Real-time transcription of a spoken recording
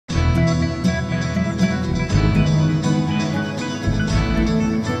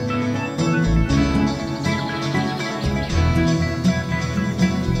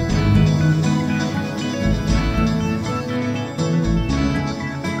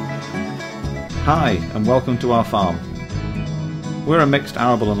Hi and welcome to our farm. We're a mixed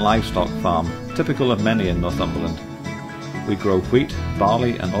arable and livestock farm, typical of many in Northumberland. We grow wheat,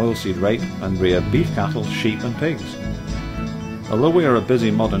 barley and oilseed rape and rear beef cattle, sheep and pigs. Although we are a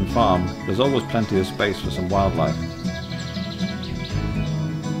busy modern farm, there's always plenty of space for some wildlife.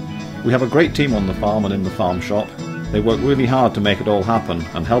 We have a great team on the farm and in the farm shop. They work really hard to make it all happen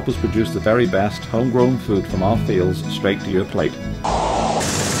and help us produce the very best homegrown food from our fields straight to your plate.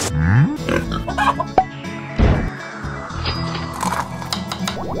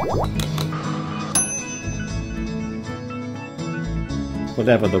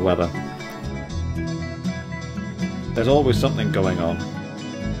 Whatever the weather, there's always something going on.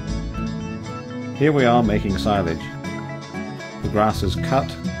 Here we are making silage. The grass is cut,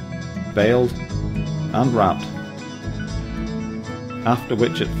 baled and wrapped, after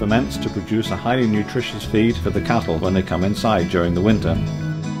which it ferments to produce a highly nutritious feed for the cattle when they come inside during the winter.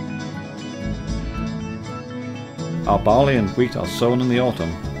 Our barley and wheat are sown in the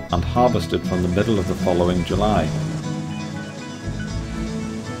autumn and harvested from the middle of the following July.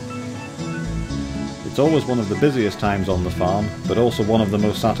 It's always one of the busiest times on the farm, but also one of the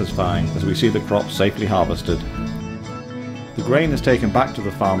most satisfying as we see the crop safely harvested. The grain is taken back to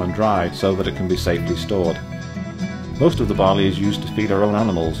the farm and dried so that it can be safely stored. Most of the barley is used to feed our own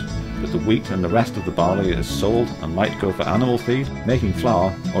animals, but the wheat and the rest of the barley is sold and might go for animal feed, making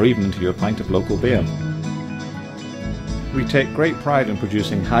flour, or even into your pint of local beer. We take great pride in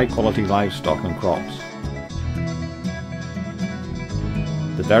producing high-quality livestock and crops.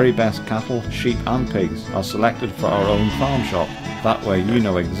 The very best cattle, sheep and pigs are selected for our own farm shop. That way you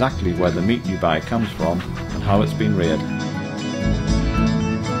know exactly where the meat you buy comes from and how it's been reared.